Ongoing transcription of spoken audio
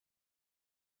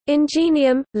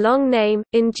Ingenium, long name,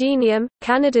 Ingenium,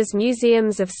 Canada's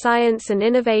Museums of Science and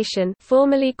Innovation,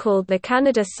 formerly called the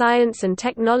Canada Science and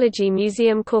Technology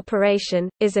Museum Corporation,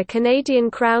 is a Canadian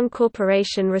Crown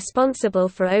corporation responsible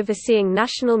for overseeing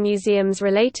national museums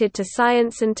related to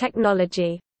science and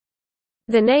technology.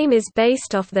 The name is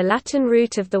based off the Latin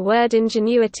root of the word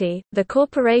ingenuity. The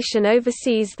corporation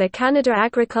oversees the Canada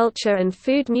Agriculture and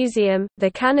Food Museum,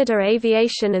 the Canada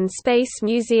Aviation and Space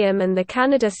Museum, and the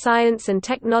Canada Science and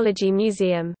Technology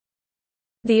Museum.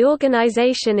 The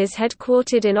organization is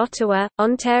headquartered in Ottawa,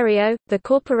 Ontario. The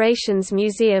corporation's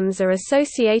museums are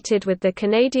associated with the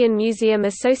Canadian Museum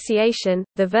Association,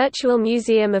 the Virtual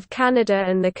Museum of Canada,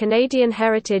 and the Canadian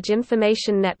Heritage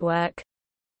Information Network.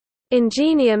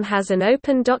 Ingenium has an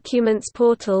open documents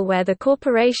portal where the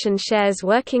corporation shares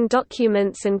working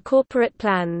documents and corporate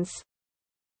plans.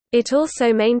 It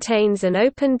also maintains an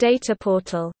open data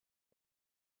portal.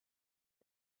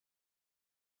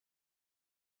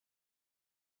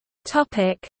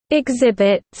 Topic: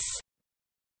 Exhibits.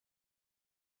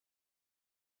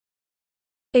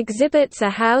 Exhibits are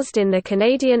housed in the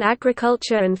Canadian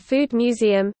Agriculture and Food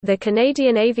Museum, the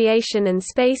Canadian Aviation and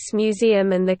Space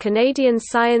Museum, and the Canadian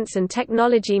Science and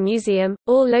Technology Museum,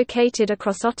 all located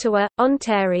across Ottawa,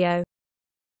 Ontario.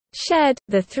 Shared,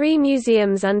 the three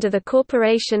museums under the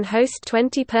corporation host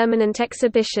 20 permanent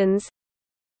exhibitions.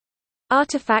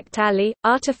 Artifact Alley.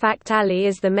 Artifact Alley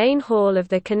is the main hall of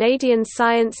the Canadian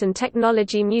Science and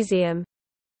Technology Museum.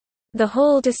 The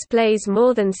hall displays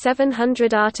more than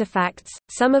 700 artifacts,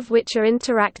 some of which are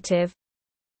interactive.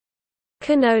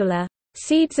 Canola.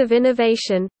 Seeds of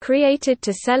Innovation, created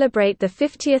to celebrate the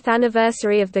 50th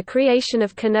anniversary of the creation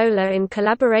of canola in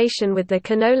collaboration with the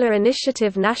Canola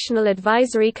Initiative National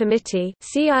Advisory Committee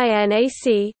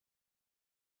 (CINAC).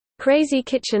 Crazy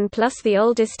Kitchen Plus, the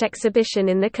oldest exhibition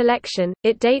in the collection,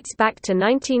 it dates back to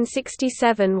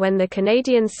 1967 when the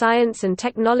Canadian Science and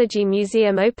Technology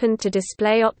Museum opened to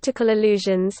display optical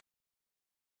illusions.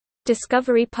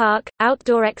 Discovery Park,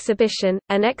 outdoor exhibition,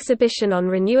 an exhibition on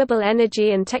renewable energy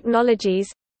and technologies.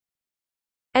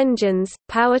 Engines,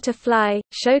 Power to Fly,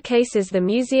 showcases the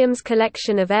museum's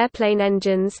collection of airplane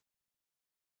engines.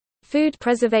 Food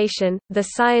Preservation, The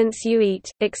Science You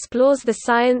Eat, explores the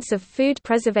science of food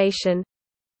preservation.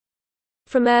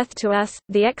 From Earth to Us,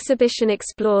 the exhibition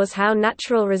explores how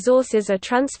natural resources are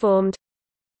transformed.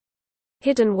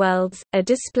 Hidden Worlds, a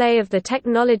display of the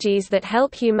technologies that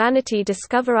help humanity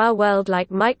discover our world, like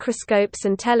microscopes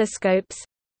and telescopes.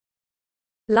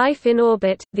 Life in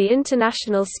Orbit, the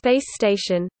International Space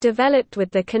Station, developed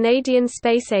with the Canadian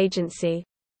Space Agency.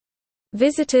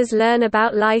 Visitors learn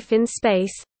about life in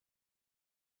space.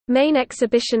 Main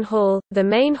Exhibition Hall, the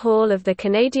main hall of the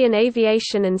Canadian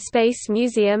Aviation and Space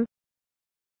Museum.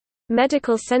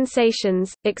 Medical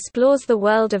Sensations, explores the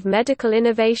world of medical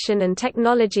innovation and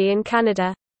technology in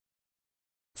Canada.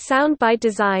 Sound by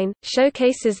Design,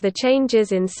 showcases the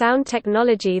changes in sound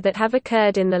technology that have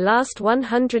occurred in the last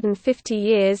 150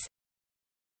 years.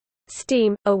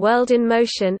 Steam, A World in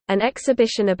Motion, an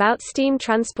exhibition about steam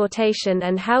transportation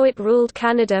and how it ruled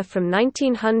Canada from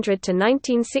 1900 to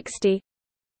 1960.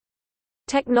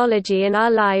 Technology in Our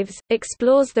Lives,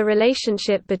 explores the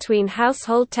relationship between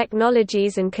household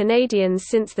technologies and Canadians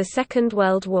since the Second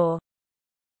World War.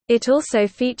 It also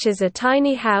features a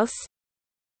tiny house.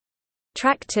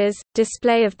 Tractors,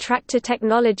 display of tractor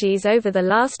technologies over the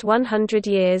last 100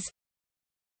 years.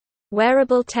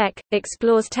 Wearable Tech,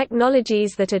 explores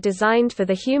technologies that are designed for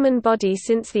the human body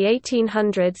since the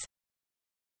 1800s.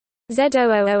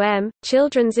 ZOOM,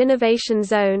 Children's Innovation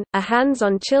Zone, a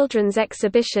hands-on children's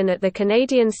exhibition at the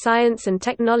Canadian Science and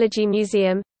Technology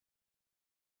Museum.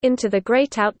 Into the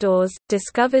Great Outdoors,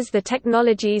 discovers the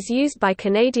technologies used by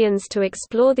Canadians to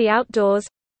explore the outdoors.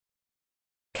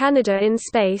 Canada in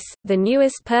Space, the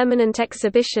newest permanent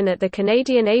exhibition at the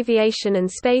Canadian Aviation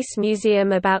and Space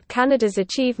Museum about Canada's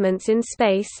achievements in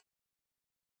space.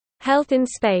 Health in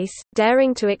Space,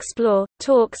 Daring to Explore,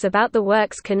 talks about the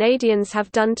works Canadians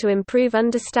have done to improve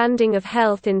understanding of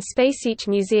health in space. Each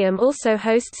museum also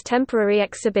hosts temporary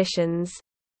exhibitions.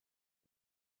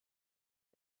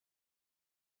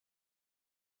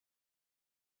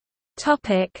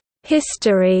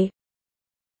 History.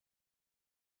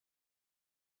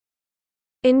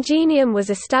 Ingenium was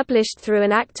established through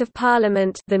an Act of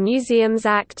Parliament, the Museums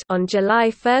Act, on July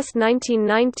 1,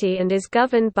 1990, and is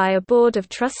governed by a board of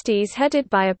trustees headed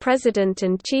by a president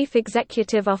and chief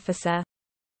executive officer.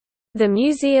 The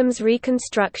museum's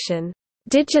reconstruction,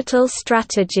 digital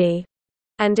strategy,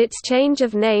 and its change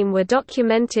of name were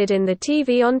documented in the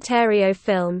TV Ontario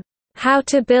film, How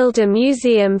to Build a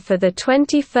Museum for the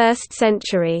 21st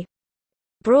Century,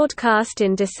 Broadcast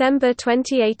in December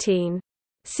 2018.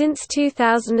 Since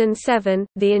 2007,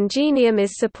 the Ingenium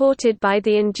is supported by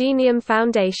the Ingenium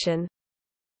Foundation.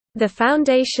 The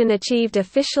foundation achieved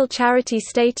official charity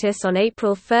status on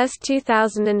April 1,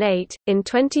 2008. In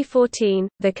 2014,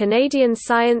 the Canadian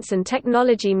Science and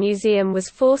Technology Museum was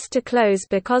forced to close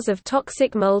because of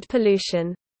toxic mold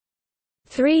pollution.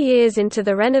 3 years into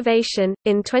the renovation,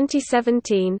 in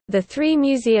 2017, the three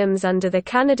museums under the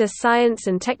Canada Science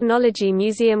and Technology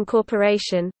Museum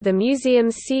Corporation, the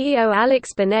museum's CEO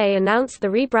Alex Binet announced the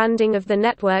rebranding of the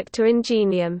network to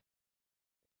Ingenium.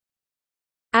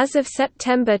 As of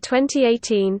September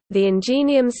 2018, the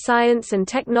Ingenium's Science and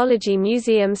Technology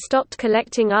Museum stopped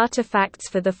collecting artifacts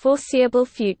for the foreseeable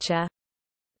future.